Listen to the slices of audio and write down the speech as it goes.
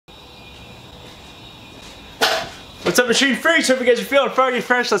What's up, machine freaks? Hope you guys are feeling froggy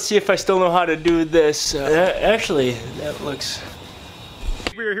fresh. Let's see if I still know how to do this. Actually, that looks...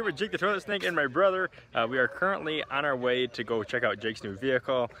 We are here with Jake the Toilet Snake and my brother. We are currently on our way to go check out Jake's new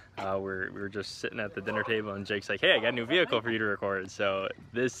vehicle. We're just sitting at the dinner table and Jake's like, hey, I got a new vehicle for you to record. So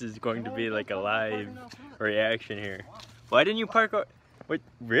this is going to be like a live reaction here. Why didn't you park? Wait,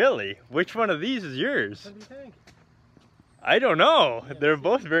 really? Which one of these is yours? What do you think? I don't know. They're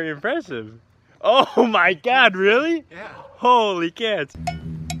both very impressive. Oh my god, really? Yeah. Holy cats.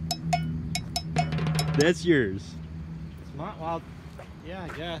 That's yours. It's my, well, yeah,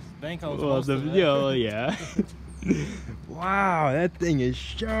 I guess. Bank owns most of it. Oh, yeah. Wow, that thing is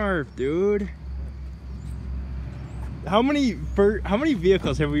sharp, dude. How many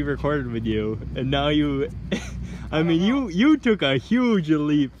vehicles have we recorded with you? And now you, I mean, you took a huge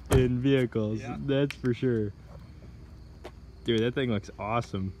leap in vehicles. Yeah. That's for sure. Dude, that thing looks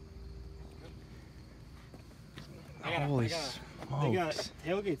awesome. Holy smokes. They got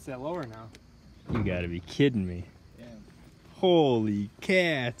tailgates that lower now. You gotta be kidding me. Yeah. Holy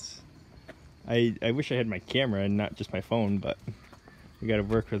cats. I wish I had my camera and not just my phone, but we gotta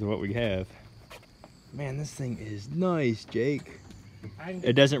work with what we have. Man, this thing is nice, Jake.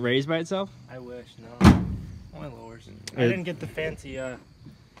 It doesn't raise by itself? I wish, no. Only lowers. I didn't get the fancy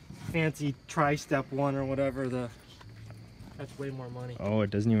tri-step one or whatever. That's way more money. Oh, it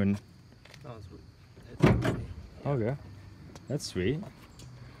doesn't even... No, it's okay, that's sweet.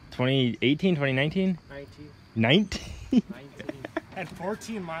 2018, 2019? 19. 19? 19. Had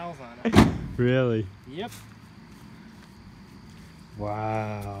 14 miles on it. Really? Yep.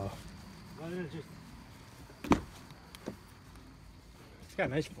 Wow. Well, it's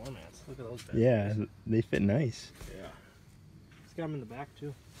got nice floor mats. Look at those bad Yeah, boys. They fit nice. Yeah. It's got them in the back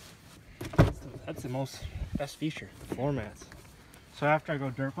too. That's the best feature, the floor mats. So after I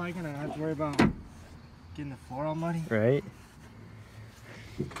go dirt biking, I don't have to worry about getting the floor all muddy. Right.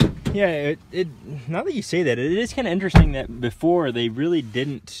 Yeah, now that you say that, it is kind of interesting that before they really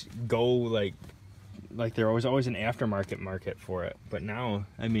didn't go like there was always an aftermarket market for it. But now,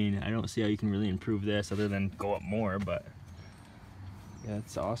 I mean, I don't see how you can really improve this other than go up more, but yeah,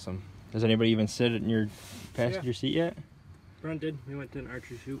 it's awesome. Does anybody even sit in your passenger seat yet? Brent did. We went to an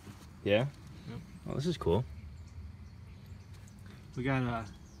archery shoot. Yeah? Yep. Well, this is cool. We got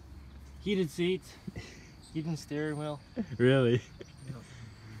heated seats, heated steering wheel. Really? Yep.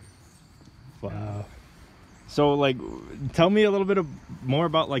 Wow. So, like, tell me a little bit more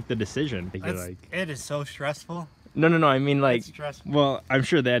about, like, the decision. It is so stressful. No. I mean, like, it's stressful. Well, I'm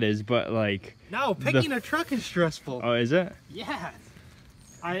sure that is, but, like... No, picking a truck is stressful. Oh, is it? Yeah.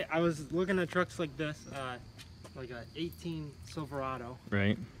 I was looking at trucks like this, like a 18 Silverado.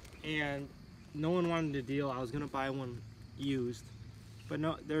 Right. And no one wanted a deal. I was going to buy one used. But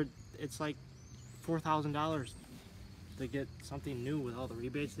no, it's like $4,000 to get something new with all the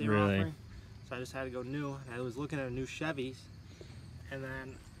rebates they were offering. So I just had to go new. And I was looking at a new Chevys, and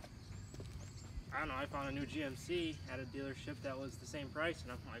then I don't know. I found a new GMC at a dealership that was the same price,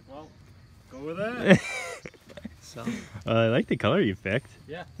 and I'm like, well, go with that. So I like the color you picked.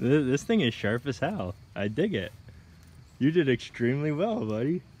 Yeah. This thing is sharp as hell. I dig it. You did extremely well,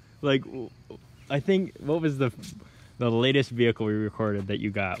 buddy. Like, I think what was the latest vehicle we recorded that you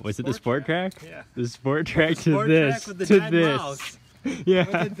got? Was it the Sport Track? Yeah. The Sport Track to Sport this. Track with the to dead this. mouse. Yeah.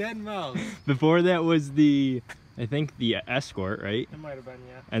 With the dead mouse. Before that was the, I think the Escort, right? It might have been,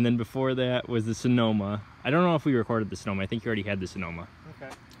 yeah. And then before that was the Sonoma. I don't know if we recorded the Sonoma. I think you already had the Sonoma.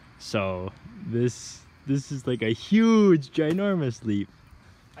 Okay. So this is like a huge, ginormous leap.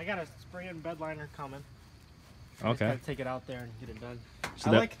 I got a spray and bed liner coming. Okay. Just gotta take it out there and get it done.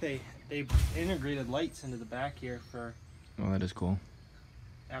 So I like they integrated lights into the back here for. Oh, that is cool.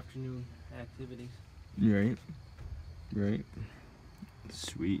 Afternoon activities. Right. Right.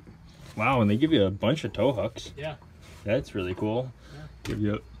 Sweet. Wow, and they give you a bunch of tow hooks. Yeah. That's really cool. Yeah. Give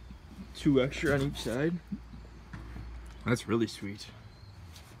you 2 extra on each side. That's really sweet.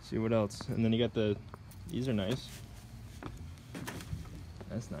 See what else? And then you got these are nice.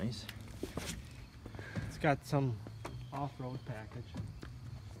 That's nice. It's got some off-road package.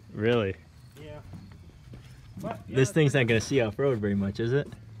 Really? Yeah. But, yeah, this thing's not gonna see off-road very much, is it?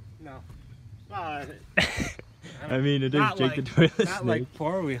 No. I mean, it is Jake the Toilet Snake. Not like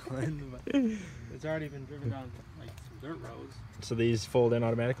four-wheeling, but it's already been driven down like some dirt roads. So these fold in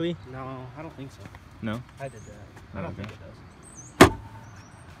automatically? No, I don't think so. No? I did that. I don't think it does.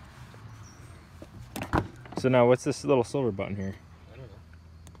 So now, what's this little silver button here? I don't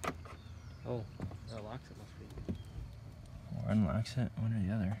know. Oh, that locks it must be. Or unlocks it, one or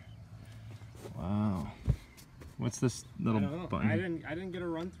the other. Wow. What's this little button? I didn't get a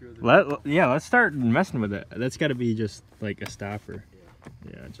run through. Yeah, let's start messing with it. That's got to be just like a stopper.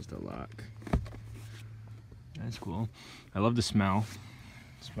 Yeah, just a lock. That's cool. I love the smell.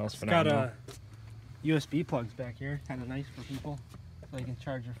 It smells phenomenal. Got USB plugs back here, kind of nice for people, so you can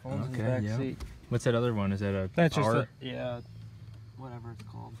charge your phones in the back seat. What's that other one? Is that a That's power? just whatever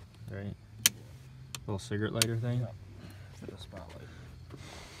it's called. Right. Little cigarette lighter thing. Yeah. For the spotlight.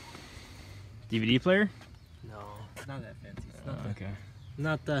 DVD player? No, not that fancy. It's not okay.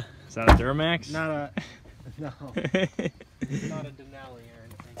 Not the. Is that a Duramax? Not a. No. Not a Denali or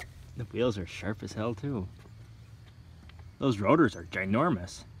anything. The wheels are sharp as hell too. Those rotors are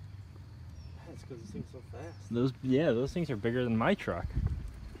ginormous. That's because this thing's so fast. Those things are bigger than my truck.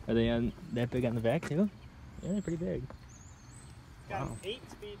 Are they that big on the back too? Yeah, they're pretty big. Got an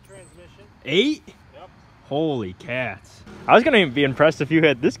 8-speed transmission. 8? Yep. Holy cats! I was gonna be impressed if you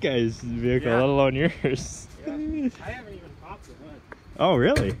had this guy's vehicle, let alone yours. Yeah. I haven't even popped the hood. Oh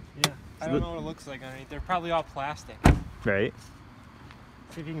really? Yeah. I don't know what it looks like underneath. They're probably all plastic. Right.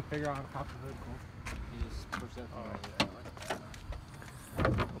 See if you can figure out how to pop the hood. Cool. You just push that thing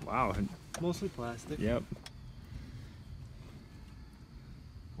like that. Wow. Mostly plastic. Yep.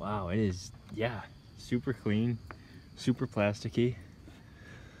 Wow, it is, yeah, super clean, super plasticky.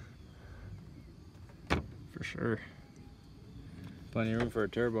 For sure. Plenty of room for a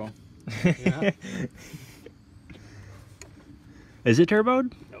turbo. Yeah. Is it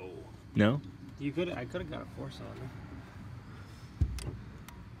turboed? No. No? I could have got a 4-cylinder.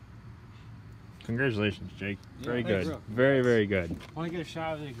 Congratulations, Jake. Yeah, Very thanks, good. bro. Very, very good. Want to get a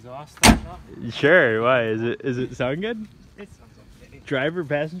shot of the exhaust stuff? Sure, why? Is it sound good? It sounds okay. Driver,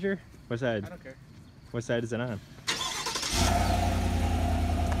 passenger? What side? I don't care. What side is it on?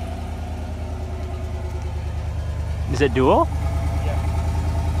 Is it dual?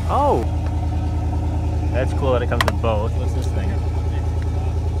 Yeah. Oh! That's cool that it comes with both. What's this thing?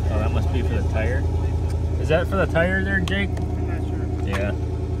 Oh, that must be for the tire. Is that for the tire there, Jake? I'm not sure. Yeah.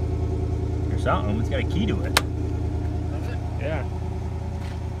 Or something. It's got a key to it. Does it? Yeah.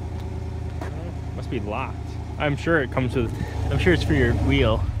 Must be locked. I'm sure it comes with, I'm sure it's for your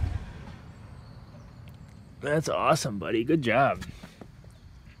wheel. That's awesome, buddy. Good job.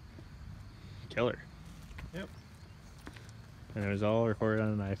 Killer. Yep. And it was all recorded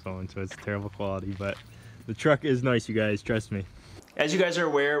on an iPhone, so it's terrible quality, but the truck is nice, you guys. Trust me. As you guys are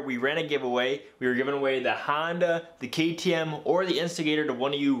aware, we ran a giveaway. We were giving away the Honda, the KTM, or the Instigator to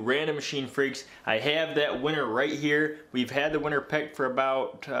one of you random machine freaks. I have that winner right here. We've had the winner picked for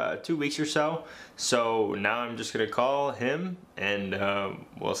about 2 weeks or so. So now I'm just gonna call him and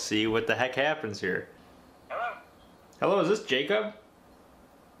we'll see what the heck happens here. Hello? Hello, is this Jacob?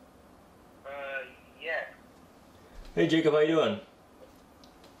 Yeah. Hey Jacob, how you doing?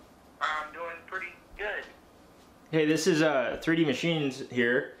 I'm doing pretty good. Hey, this is 3D Machines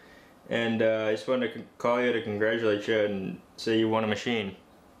here, and I just wanted to call you to congratulate you and say you won a machine.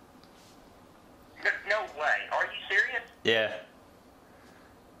 No way. Are you serious? Yeah.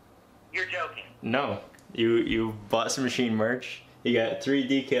 You're joking. No. You bought some machine merch. You got 3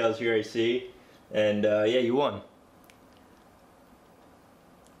 decals here, I see, and yeah, you won.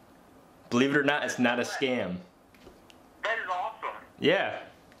 Believe it or not, it's not a scam. That is awesome. Yeah.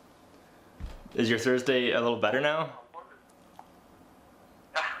 Is your Thursday a little better now?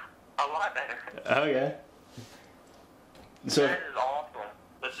 A lot better. Okay. So That is awesome.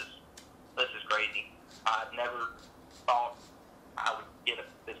 This is crazy. I never thought I would get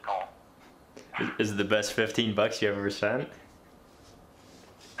this call. is it the best 15 bucks you ever spent?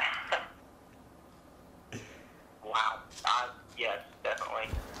 Wow. Yes, definitely.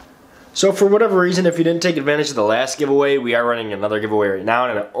 So for whatever reason, if you didn't take advantage of the last giveaway, we are running another giveaway right now,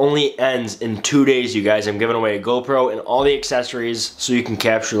 and it only ends in 2 days, you guys. I'm giving away a GoPro and all the accessories so you can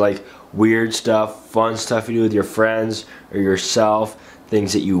capture like weird stuff, fun stuff you do with your friends or yourself,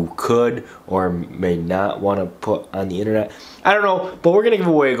 things that you could or may not want to put on the internet. I don't know, but we're going to give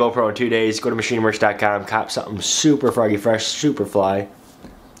away a GoPro in 2 days. Go to machinemerch.com, cop something super froggy fresh, super fly.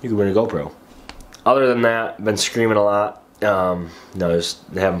 You can win a GoPro. Other than that, I've been screaming a lot. No, just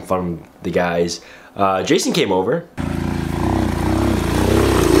having fun with the guys. Jason came over.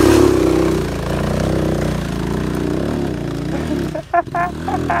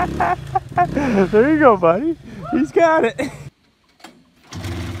 There you go, buddy. He's got it.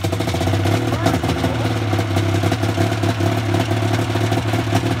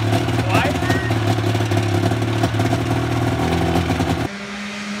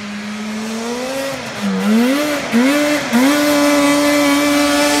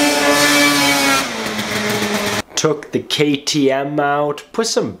 Took the KTM out, put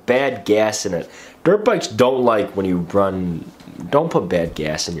some bad gas in it, Dirt bikes don't like when you run. Don't put bad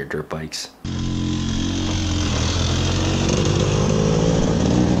gas in your dirt bikes.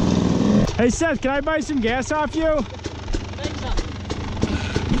 Hey Seth, can I buy some gas off you?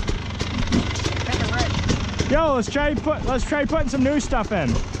 Yo, let's try putting some new stuff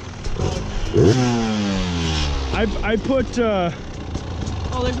in. I put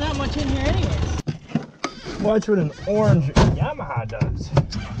Oh, there's not much in here anyway. watch what an orange Yamaha does.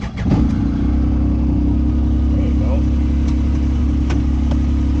 There you go.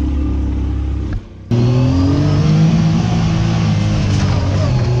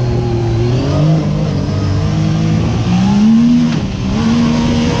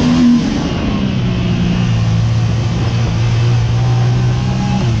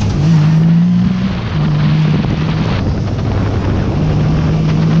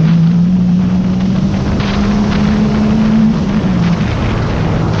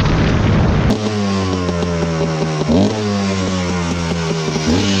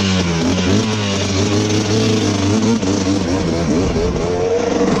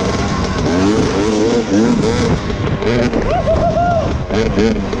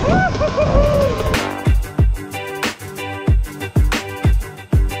 Yeah.